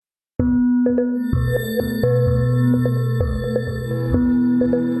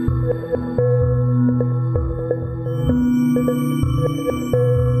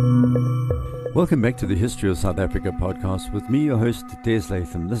Welcome back to the History of South Africa podcast with me, your host, Des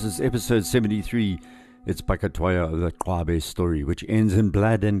Latham. This is episode 73. It's Pakatoya of the Kwabe story, which ends in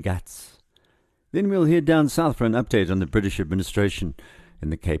blood and guts. Then we'll head down south for an update on the British administration in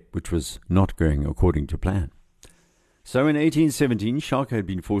the Cape, which was not going according to plan. So in 1817, Shaka had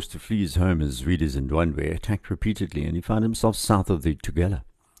been forced to flee his home as Zwide and Ndwandwe attacked repeatedly, and he found himself south of the Tugela.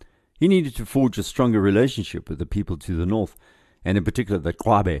 He needed to forge a stronger relationship with the people to the north, and in particular the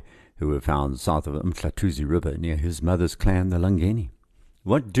Kwabe, who were found south of the Mhlatuzi River near his mother's clan, the Langeni.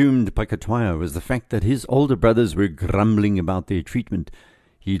 What doomed Pakatoya was the fact that his older brothers were grumbling about their treatment.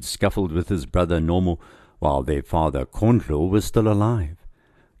 He'd scuffled with his brother Nomo, while their father Kondlo was still alive.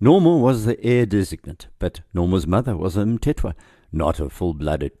 Nomo was the heir designate, but Nomo's mother was a Mtetwa, not a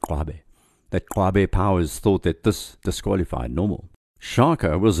full-blooded Kwabe. The Kwabe powers thought that this disqualified Nomo.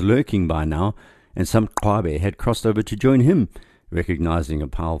 Shaka was lurking by now, and some Kwabe had crossed over to join him, recognizing a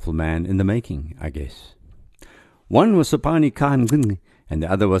powerful man in the making, I guess. One was Sapani Kamgini, and the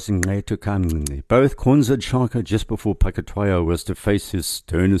other was Ngqeto Kamgini. Both cornered Shaka just before Pakatoya was to face his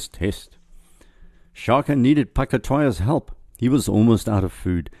sternest test. Shaka needed Pakatoya's help. He was almost out of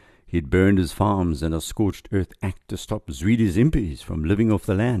food. He had burned his farms in a scorched earth act to stop Zwide's impis from living off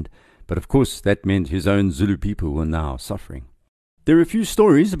the land. But of course that meant his own Zulu people were now suffering. There are a few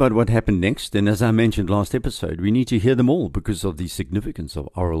stories about what happened next, and as I mentioned last episode, we need to hear them all because of the significance of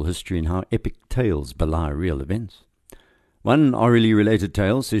oral history and how epic tales belie real events. One orally related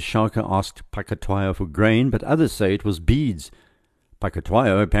tale says Shaka asked Pakatoya for grain, but others say it was beads.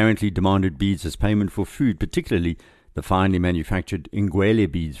 Pakatoya apparently demanded beads as payment for food, particularly the finely manufactured Ingwele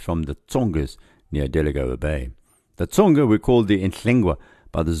beads from the Tsongas near Delagoa Bay. The Tsonga were called the Enhlengwa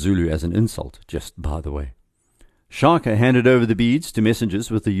by the Zulu as an insult, just by the way. Shaka handed over the beads to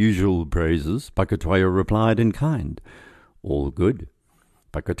messengers with the usual praises. Pakatoya replied in kind, all good.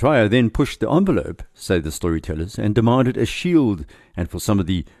 Pakatoya then pushed the envelope, say the storytellers, and demanded a shield and for some of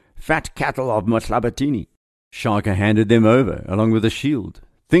the fat cattle of Mahlabatini. Shaka handed them over, along with a shield.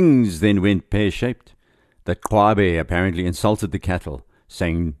 Things then went pear-shaped. The Kwabe apparently insulted the cattle,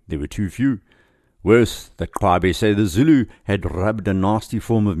 saying they were too few. Worse, the Kwabe say the Zulu had rubbed a nasty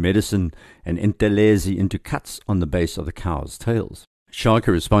form of medicine and intelezi into cuts on the base of the cows' tails.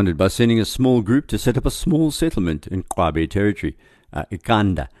 Shaka responded by sending a small group to set up a small settlement in Kwabe territory,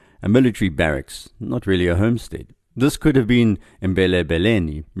 Ikanda, a military barracks, not really a homestead. This could have been Mbele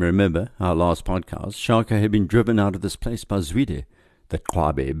Beleni. Remember our last podcast, Shaka had been driven out of this place by Zwide. The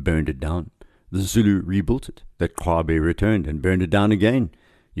Kwabe burned it down. The Zulu rebuilt it. The Kwabe returned and burned it down again.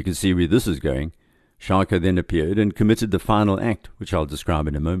 You can see where this is going. Shaka then appeared and committed the final act, which I'll describe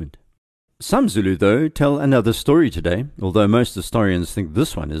in a moment. Some Zulu, though, tell another story today, although most historians think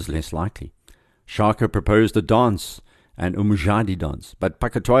this one is less likely. Shaka proposed a dance, an Umujadi dance, but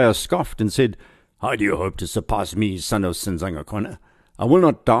Pakatoya scoffed and said, "How do you hope to surpass me, son of Sinzangakona? I will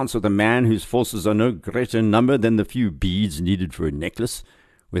not dance with a man whose forces are no greater in number than the few beads needed for a necklace,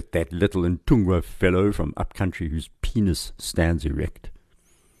 with that little Ntungwa fellow from upcountry whose penis stands erect,"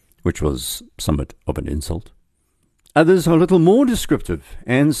 which was somewhat of an insult. Others are a little more descriptive,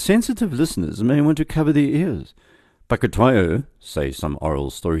 and sensitive listeners may want to cover their ears. Pakatoya, say some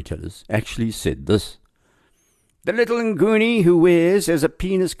oral storytellers, actually said this: "The little Nguni who wears as a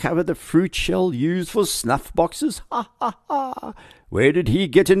penis cover the fruit shell used for snuff boxes? Ha ha ha! Where did he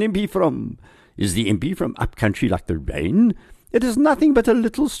get an impi from? Is the impi from upcountry like the rain? It is nothing but a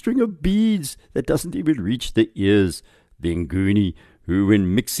little string of beads that doesn't even reach the ears. The Nguni, who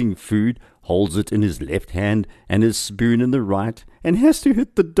when mixing food holds it in his left hand and his spoon in the right, and has to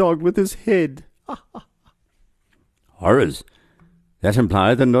hit the dog with his head." Horrors! That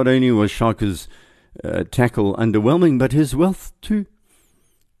implied that not only was Shaka's tackle underwhelming, but his wealth too.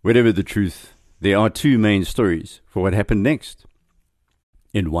 Whatever the truth, there are two main stories for what happened next.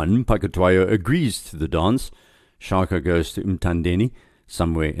 In one, Pakatoya agrees to the dance. Shaka goes to Mtandeni,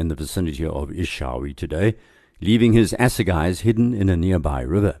 somewhere in the vicinity of Ishawi today, leaving his assegais hidden in a nearby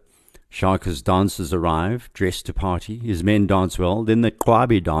river. Shaka's dancers arrive, dressed to party. His men dance well. Then the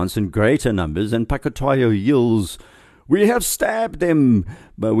Kwabe dance in greater numbers, and Pakatoya yells, "We have stabbed them,"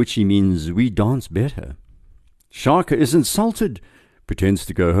 by which he means we dance better. Shaka is insulted, pretends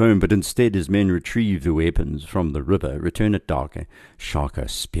to go home, but instead his men retrieve the weapons from the river, return at dark, and Shaka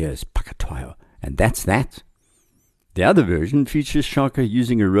spears Pakatoya, and that's that. The other version features Shaka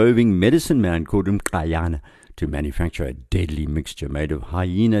using a roving medicine man called Mkayana to manufacture a deadly mixture made of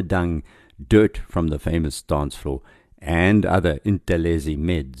hyena dung, dirt from the famous dance floor, and other intelezi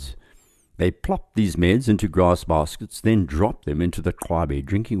meds. They plop these meds into grass baskets, then drop them into the Kwabe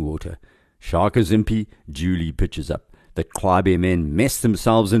drinking water. Shaka's impi duly pitches up, the Kwabe men mess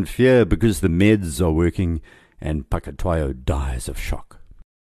themselves in fear because the meds are working and Pakatoyo dies of shock.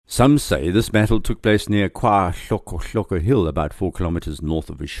 Some say this battle took place near Kwa Hloko Hill, about 4 kilometers north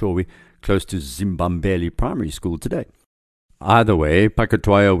of Eshowe, close to Zimbambeli Primary School today. Either way,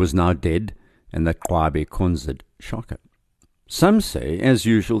 Pakatoyo was now dead, and that Kwabe conquered Shaka. Some say, as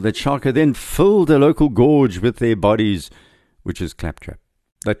usual, that Shaka then filled a local gorge with their bodies, which is claptrap.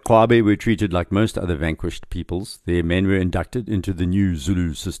 That Kwabe were treated like most other vanquished peoples. Their men were inducted into the new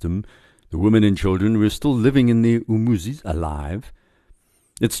Zulu system. The women and children were still living in their umuzis, alive.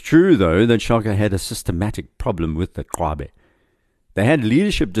 It's true, though, that Shaka had a systematic problem with the Kwabe. They had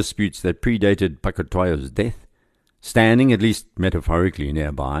leadership disputes that predated Pakatoyo's death. Standing, at least metaphorically,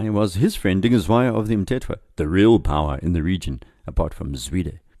 nearby was his friend Dingiswayo of the Mtetwa, the real power in the region, apart from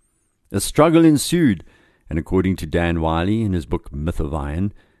Zwide. A struggle ensued, and according to Dan Wiley in his book Myth of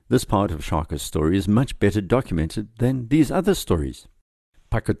Iron, this part of Shaka's story is much better documented than these other stories.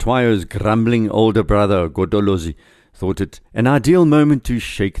 Pakatoyo's grumbling older brother, Godolozi, thought it an ideal moment to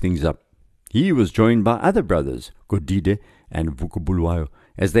shake things up. He was joined by other brothers, Godide and Vukubulwayo,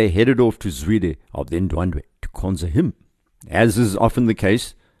 as they headed off to Zwide of the Ndwandwe to conjure him. As is often the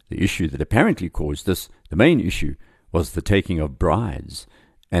case, the issue that apparently caused this, the main issue, was the taking of brides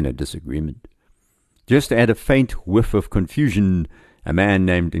and a disagreement. Just to add a faint whiff of confusion, a man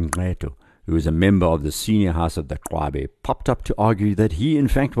named Ngqeto, who was a member of the senior house of the Kwabe, popped up to argue that he in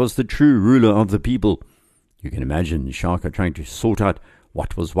fact was the true ruler of the people. You can imagine Shaka trying to sort out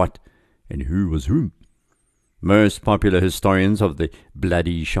what was what and who was whom. Most popular historians of the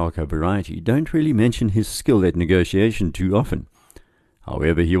bloody Shaka variety don't really mention his skill at negotiation too often.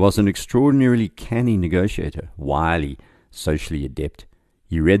 However, he was an extraordinarily canny negotiator, wily, socially adept.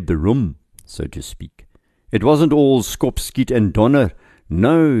 He read the room, so to speak. It wasn't all skop, skiet and donner.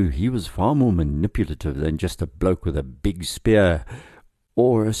 No, he was far more manipulative than just a bloke with a big spear,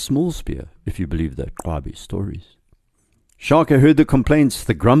 or a small spear, if you believe the Kwabe stories. Shaka heard the complaints,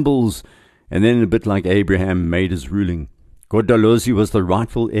 the grumbles, and then, a bit like Abraham, made his ruling. Godolozi was the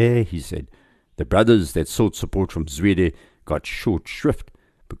rightful heir, he said. The brothers that sought support from Zwide got short shrift,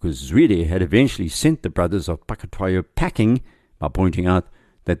 because Zwide had eventually sent the brothers of Pakatoyo packing by pointing out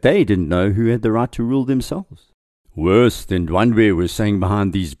that they didn't know who had the right to rule themselves. Worse than Ndwandwe was saying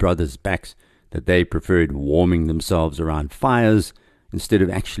behind these brothers' backs that they preferred warming themselves around fires instead of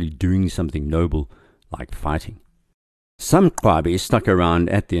actually doing something noble like fighting. Some Kwabe stuck around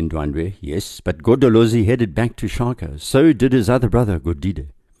at the Ndwandwe, yes, but Godolozi headed back to Shaka. So did his other brother, Godide.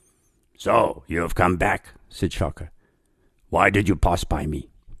 "So, you have come back," said Shaka. "Why did you pass by me?"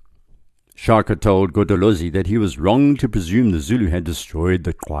 Shaka told Godolozi that he was wrong to presume the Zulu had destroyed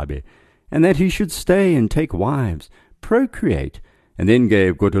the Kwabe, and that he should stay and take wives, procreate, and then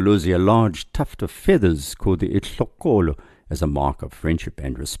gave Godolozi a large tuft of feathers called the Itlokolo as a mark of friendship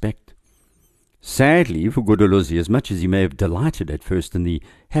and respect. Sadly for Godolozi, as much as he may have delighted at first in the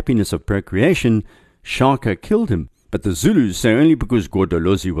happiness of procreation, Shaka killed him. But the Zulus say only because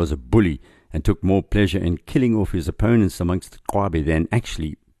Godolozi was a bully and took more pleasure in killing off his opponents amongst the Kwabe than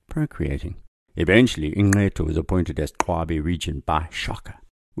actually procreating. Eventually, Ngqeto was appointed as Kwabe regent by Shaka.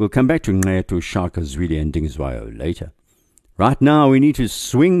 We'll come back to Ngqeto, Shaka, Zwide and Dingiswayo later. Right now, we need to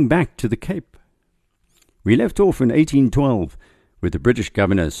swing back to the Cape. We left off in 1812, with the British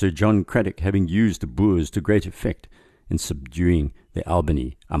governor Sir John Cradock having used the Boers to great effect in subduing the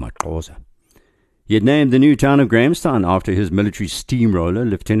Albany Amaxhosa. He had named the new town of Grahamstown after his military steamroller,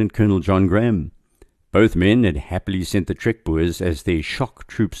 Lieutenant Colonel John Graham. Both men had happily sent the Trek Boers as their shock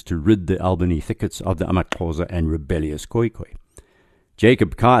troops to rid the Albany thickets of the Amaxhosa and rebellious Khoikhoi.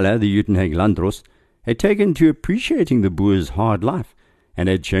 Jacob Kahler, the Uitenhage Landros, had taken to appreciating the Boers' hard life and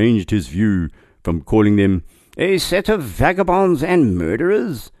had changed his view from calling them a set of vagabonds and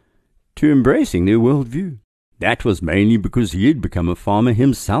murderers to embracing their worldview. That was mainly because he had become a farmer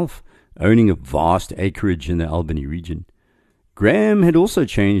himself, owning a vast acreage in the Albany region. Graham had also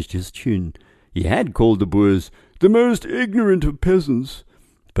changed his tune. He had called the Boers the most ignorant of peasants,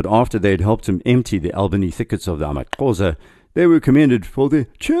 but after they had helped him empty the Albany thickets of the Amaxhosa, they were commended for their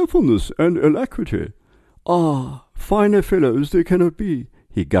cheerfulness and alacrity. "Ah, finer fellows there cannot be,"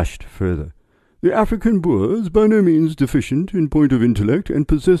 he gushed further. "The African Boer is by no means deficient in point of intellect and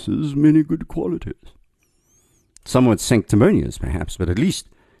possesses many good qualities." Somewhat sanctimonious, perhaps, but at least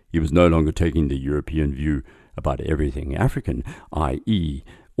he was no longer taking the European view about everything African, i.e.,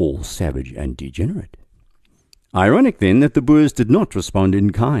 all savage and degenerate. Ironic, then, that the Boers did not respond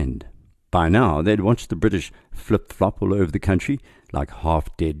in kind. By now, they'd watched the British flip-flop all over the country like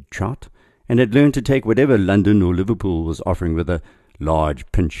half-dead trout, and had learned to take whatever London or Liverpool was offering with a large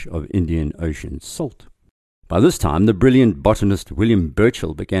pinch of Indian Ocean salt. By this time, the brilliant botanist William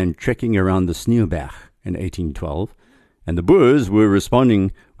Burchell began trekking around the Sneeuwberg in 1812, and the Boers were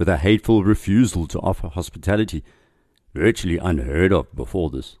responding with a hateful refusal to offer hospitality, virtually unheard of before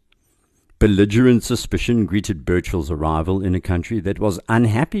this. Belligerent suspicion greeted Burchell's arrival in a country that was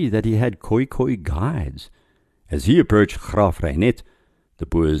unhappy that he had Khoi guides. As he approached Graaf Reinet, the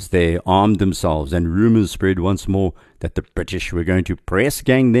Boers there armed themselves, and rumours spread once more that the British were going to press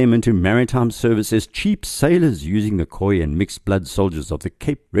gang them into maritime service as cheap sailors, using the Khoi and mixed blood soldiers of the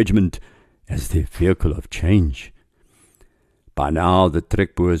Cape Regiment as their vehicle of change. By now, the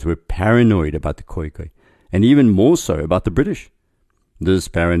Trek Boers were paranoid about the Khoi, and even more so about the British. This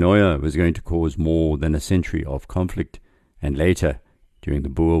paranoia was going to cause more than a century of conflict, and later, during the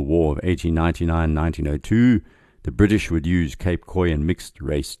Boer War of 1899-1902, the British would use Cape Khoi and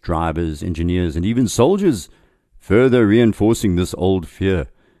mixed-race drivers, engineers, and even soldiers, further reinforcing this old fear.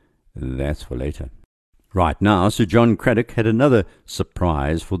 That's for later. Right now, Sir John Cradock had another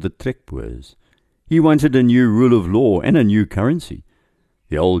surprise for the Trek Boers. He wanted a new rule of law and a new currency.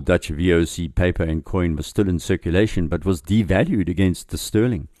 The old Dutch VOC paper and coin was still in circulation, but was devalued against the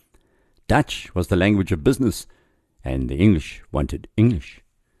sterling. Dutch was the language of business, and the English wanted English.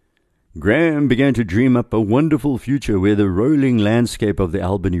 Graham began to dream up a wonderful future where the rolling landscape of the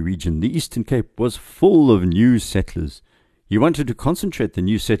Albany region, the Eastern Cape, was full of new settlers. He wanted to concentrate the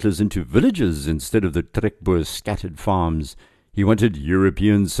new settlers into villages instead of the Trek Boers' scattered farms. He wanted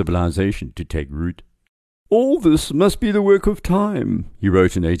European civilization to take root. "All this must be the work of time," he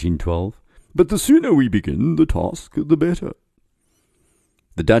wrote in 1812, "but the sooner we begin the task, the better."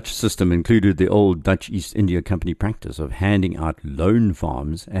 The Dutch system included the old Dutch East India Company practice of handing out loan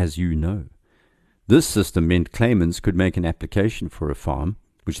farms, as you know. This system meant claimants could make an application for a farm,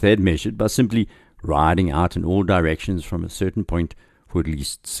 which they had measured, by simply riding out in all directions from a certain point for at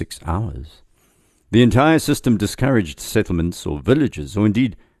least 6 hours. The entire system discouraged settlements or villages, or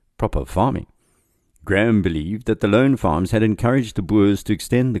indeed proper farming. Graham believed that the loan farms had encouraged the Boers to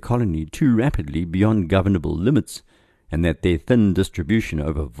extend the colony too rapidly beyond governable limits, and that their thin distribution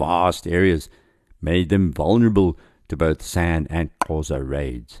over vast areas made them vulnerable to both San and Xhosa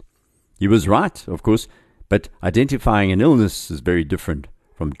raids. He was right, of course, but identifying an illness is very different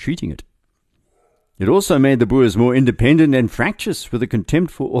from treating it. It also made the Boers more independent and fractious, with a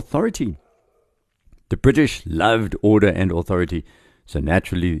contempt for authority. The British loved order and authority, so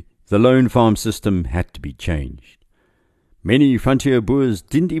naturally the loan farm system had to be changed. Many frontier Boers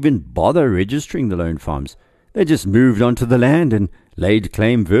didn't even bother registering the loan farms. They just moved onto the land and laid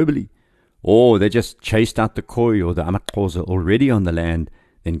claim verbally. Or they just chased out the Khoi or the amaXhosa already on the land,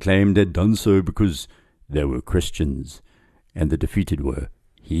 then claimed they'd done so because they were Christians, and the defeated were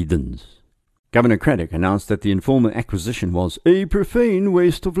heathens. Governor Cradock announced that the informal acquisition was a profane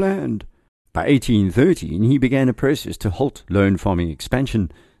waste of land. By 1813, he began a process to halt loan farming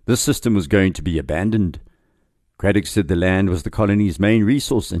expansion. This system was going to be abandoned. Cradock said the land was the colony's main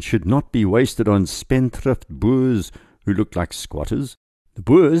resource and should not be wasted on spendthrift Boers who looked like squatters. The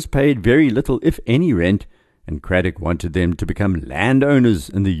Boers paid very little, if any, rent, and Cradock wanted them to become landowners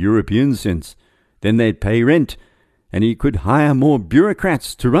in the European sense. Then they'd pay rent, and he could hire more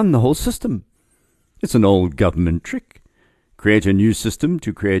bureaucrats to run the whole system. It's an old government trick. Create a new system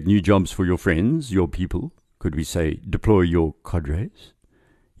to create new jobs for your friends, your people. Could we say, deploy your cadres?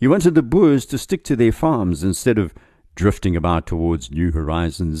 He wanted the Boers to stick to their farms instead of drifting about towards new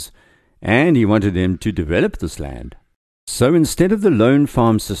horizons, and he wanted them to develop this land. So instead of the loan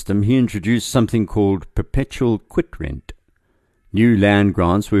farm system, he introduced something called perpetual quit rent. New land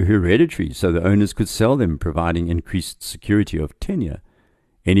grants were hereditary, so the owners could sell them, providing increased security of tenure.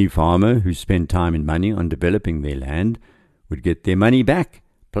 Any farmer who spent time and money on developing their land would get their money back,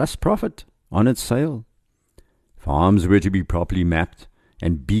 plus profit, on its sale. Farms were to be properly mapped,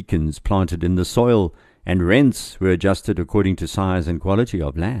 and beacons planted in the soil, and rents were adjusted according to size and quality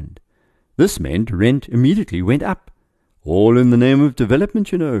of land. This meant rent immediately went up, all in the name of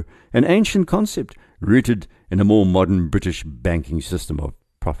development, an ancient concept rooted in a more modern British banking system of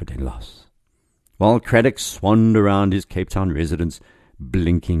profit and loss. While Cradock swanned around his Cape Town residence,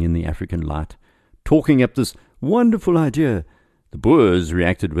 blinking in the African light, talking up this wonderful idea, the Boers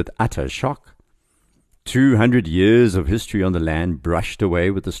reacted with utter shock. 200 years of history on the land brushed away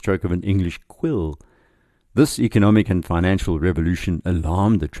with the stroke of an English quill. This economic and financial revolution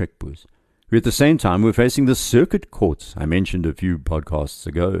alarmed the Trek Boers, who at the same time were facing the circuit courts I mentioned a few podcasts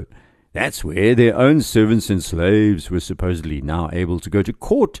ago. That's where their own servants and slaves were supposedly now able to go to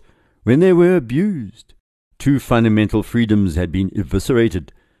court when they were abused. 2 fundamental freedoms had been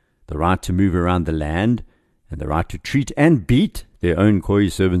eviscerated: the right to move around the land and the right to treat and beat their own Khoi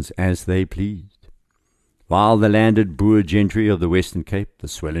servants as they pleased. while the landed Boer gentry of the Western Cape, the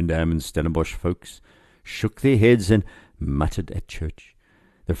Swellendam and Stellenbosch folks, shook their heads and muttered at church.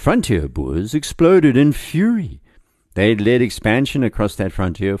 The frontier Boers exploded in fury. They had led expansion across that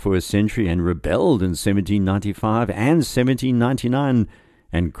frontier for a century and rebelled in 1795 and 1799,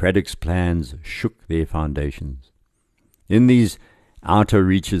 and Craddock's plans shook their foundations. In these outer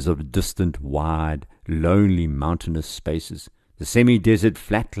reaches of distant, wide, lonely mountainous spaces, the semi-desert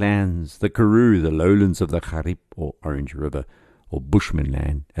flatlands, the Karoo, the lowlands of the Gariep or Orange River, or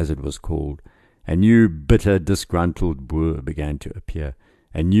Bushmanland as it was called, a new bitter, disgruntled Boer began to appear,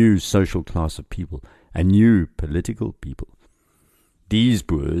 a new social class of people, a new political people. These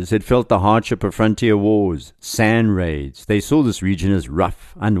Boers had felt the hardship of frontier wars, sand raids. They saw this region as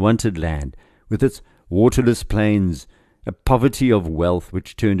rough, unwanted land, with its waterless plains, a poverty of wealth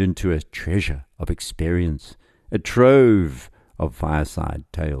which turned into a treasure of experience, a trove of fireside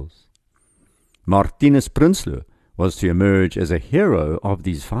tales. Martinus Prinsloo was to emerge as a hero of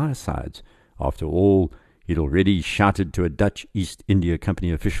these firesides. After all, he'd already shouted to a Dutch East India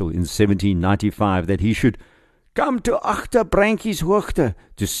Company official in 1795 that he should come to Agterbrankies Hoogte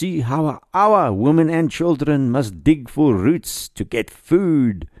to see how our women and children must dig for roots to get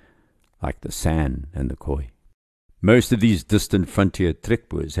food, like the San and the Khoi. Most of these distant frontier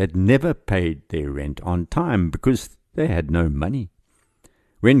Trekboers had never paid their rent on time because they had no money.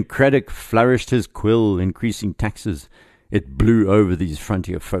 When Craddock flourished his quill increasing taxes, it blew over these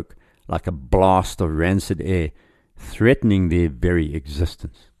frontier folk like a blast of rancid air, threatening their very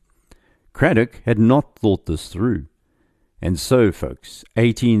existence. Craddock had not thought this through. And so, folks,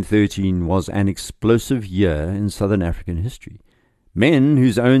 1813 was an explosive year in Southern African history. Men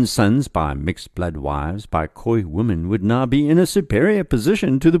whose own sons, by mixed-blood wives, by Khoi women, would now be in a superior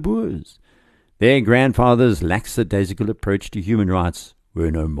position to the Boers. Their grandfathers' lackadaisical approach to human rights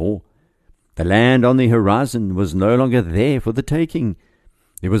were no more. The land on the horizon was no longer there for the taking.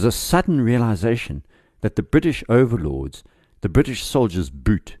 There was a sudden realization that the British overlords, the British soldiers'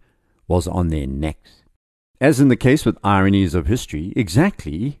 boot, was on their necks. As in the case with ironies of history,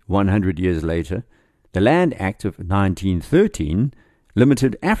 exactly 100 years later, the Land Act of 1913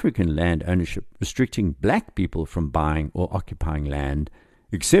 limited African land ownership, restricting black people from buying or occupying land,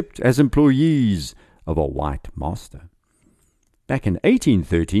 except as employees of a white master. Back in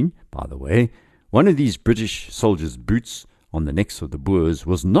 1813, by the way, one of these British soldiers' boots on the necks of the Boers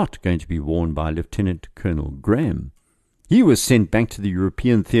was not going to be worn by Lieutenant Colonel Graham. He was sent back to the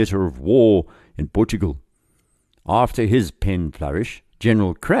European theatre of war in Portugal. After his pen flourish,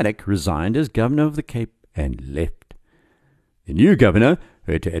 General Craddock resigned as Governor of the Cape and left. The new governor,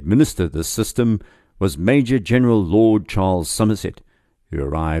 who had to administer this system, was Major General Lord Charles Somerset, who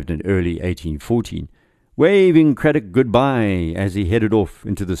arrived in early 1814, waving Craddock goodbye as he headed off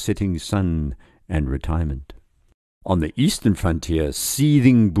into the setting sun and retirement. On the eastern frontier,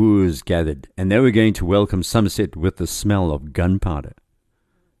 seething Boers gathered, and they were going to welcome Somerset with the smell of gunpowder.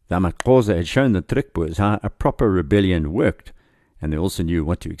 Ramaphosa had shown the Trekboers how a proper rebellion worked, and they also knew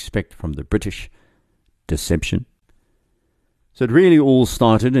what to expect from the British: deception. So it really all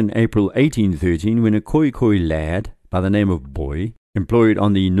started in April 1813 when a Khoi lad by the name of Boy, employed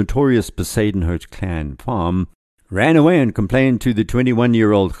on the notorious Besadenhout clan farm, ran away and complained to the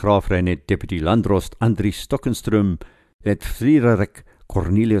 21-year-old Graaf Reinet Deputy Landdrost Andries Stockenstrom that Frederik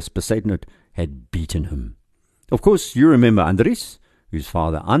Cornelius Besadenhout had beaten him. Of course, you remember Andries, whose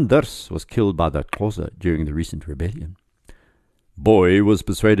father Anders was killed by the Xhosa during the recent rebellion. Boy was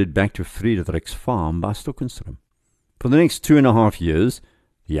persuaded back to Frederik's farm by Stockenstrom. For the next 2.5 years,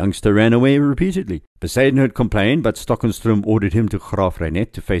 the youngster ran away repeatedly. Besadenhout complained, but Stockenstrom ordered him to Graaf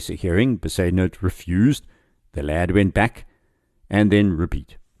Reinet to face a hearing. Besadenhout refused. The lad went back, and then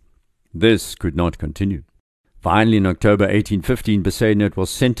repeat. This could not continue. Finally, in October 1815, Besadenhout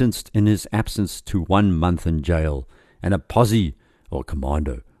was sentenced in his absence to 1 month in jail, and a posse, or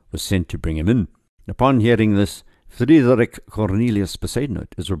commando, was sent to bring him in. Upon hearing this, Frederik Cornelius Besadenhout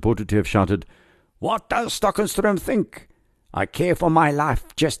is reported to have shouted, "What does Stockenstrom think? I care for my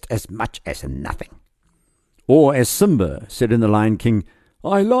life just as much as nothing." Or, as Simba said in The Lion King,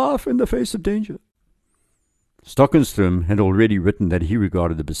 "I laugh in the face of danger." Stockenstrom had already written that he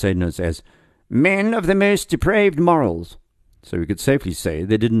regarded the Besadenhouts as men of the most depraved morals, so we could safely say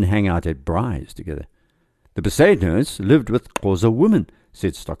they didn't hang out at braais together. The Besadenhouts lived with Xhosa women,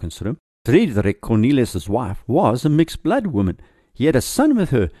 said Stockenstrom. Frederik Cornelius' wife was a mixed-blood woman. He had a son with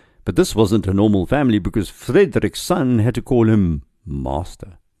her, but this wasn't a normal family because Frederik's son had to call him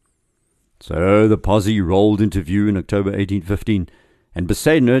master. So the posse rolled into view in October 1815, and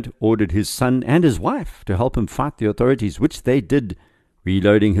Besadenhout ordered his son and his wife to help him fight the authorities, which they did,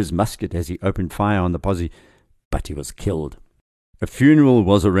 reloading his musket as he opened fire on the posse. but he was killed. A funeral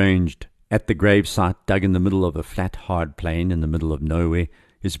was arranged at the gravesite dug in the middle of a flat, hard plain in the middle of nowhere.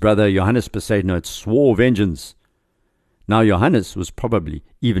 His brother Johannes Besaidnout swore vengeance. Now Johannes was probably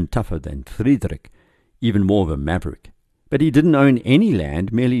even tougher than Friedrich, even more of a maverick. But he didn't own any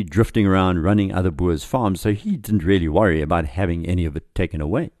land, merely drifting around running other Boers' farms, so he didn't really worry about having any of it taken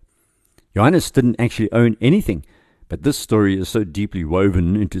away. Johannes didn't actually own anything, but this story is so deeply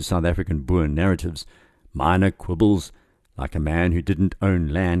woven into South African Boer narratives. Minor quibbles, like a man who didn't own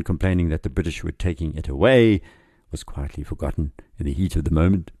land complaining that the British were taking it away, was quietly forgotten in the heat of the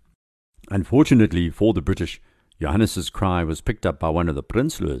moment. Unfortunately for the British, Johannes's cry was picked up by one of the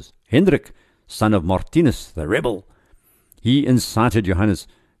Prinsloo's, Hendrik, son of Martinus, the rebel. He incited Johannes,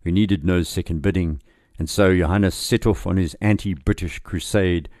 who needed no second bidding, and so Johannes set off on his anti-British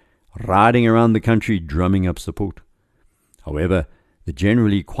crusade, riding around the country drumming up support. However, the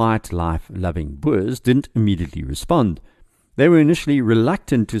generally quiet life-loving Boers didn't immediately respond. They were initially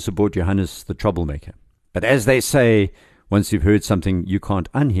reluctant to support Johannes the troublemaker. But as they say, once you've heard something, you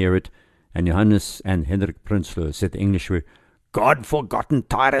can't unhear it, and Johannes and Hendrik Prinsloo said the English were God-forgotten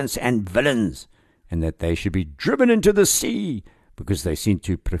tyrants and villains, and that they should be driven into the sea, because they seemed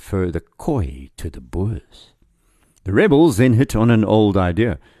to prefer the Khoi to the Boers. The rebels then hit on an old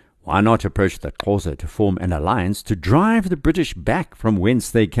idea. Why not approach the Xhosa to form an alliance to drive the British back from whence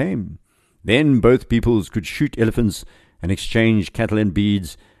they came? Then both peoples could shoot elephants and exchange cattle and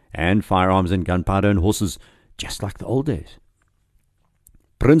beads, and firearms and gunpowder and horses, just like the old days.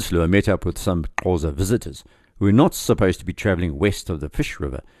 Prinsloo met up with some Xhosa visitors who were not supposed to be travelling west of the Fish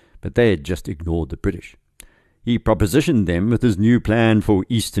River, but they had just ignored the British. He propositioned them with his new plan for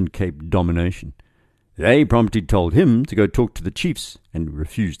Eastern Cape domination. They promptly told him to go talk to the chiefs and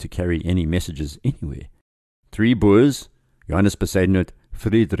refused to carry any messages anywhere. 3 Boers, Johannes Besaidnout,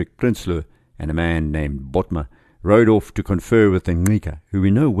 Friedrich Prinsloo, and a man named Botma, rode off to confer with Ngqika, who we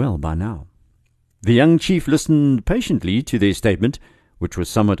know well by now. The young chief listened patiently to their statement, which was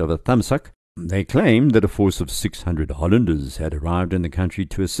somewhat of a thumbsuck. They claimed that a force of 600 Hollanders had arrived in the country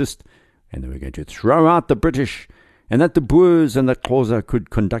to assist, and they were going to throw out the British, and that the Boers and the Xhosa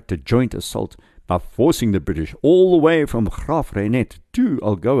could conduct a joint assault by forcing the British all the way from Graaff-Reinet to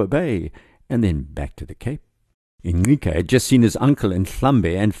Algoa Bay, and then back to the Cape. Ngqika had just seen his uncle in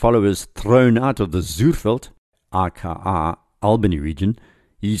Hlambe and followers thrown out of the Zuurveld, aka Albany region.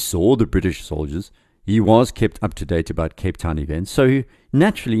 He saw the British soldiers. He was kept up to date about Cape Town events, so he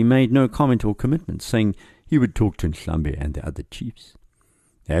naturally made no comment or commitment, saying he would talk to Nhlambe and the other chiefs.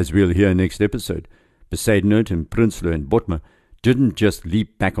 As we'll hear next episode, Besaidnout and Prinsloo and Botma didn't just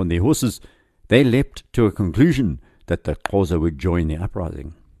leap back on their horses, they leapt to a conclusion that the Xhosa would join the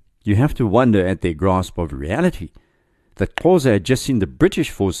uprising. You have to wonder at their grasp of reality. The Xhosa had just seen the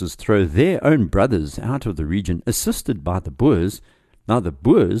British forces throw their own brothers out of the region, assisted by the Boers. Now the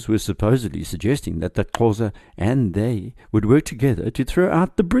Boers were supposedly suggesting that the Xhosa and they would work together to throw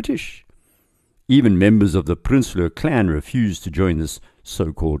out the British. Even members of the Prinsloo clan refused to join this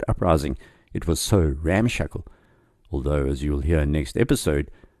so-called uprising. It was so ramshackle. Although, as you'll hear next episode,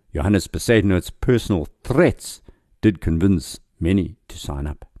 Johannes Besaidnout's personal threats did convince many to sign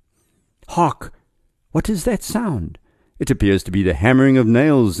up. Hark! What is that sound? It appears to be the hammering of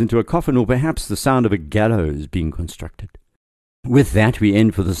nails into a coffin, or perhaps the sound of a gallows being constructed. With that, we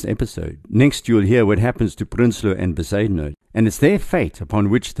end for this episode. Next, you'll hear what happens to Prinsloo and Besaidnout, and it's their fate upon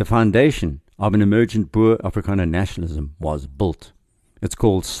which the foundation of an emergent Boer Afrikaner nationalism was built. It's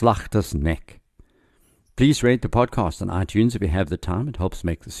called Slagters Nek. Please rate the podcast on iTunes if you have the time. It helps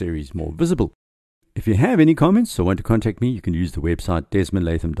make the series more visible. If you have any comments or want to contact me, you can use the website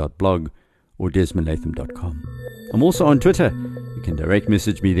desmondlatham.blog or desmondlatham.com. I'm also on Twitter. You can direct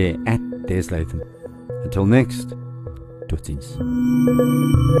message me there at Des Latham. Until next, tot ziens.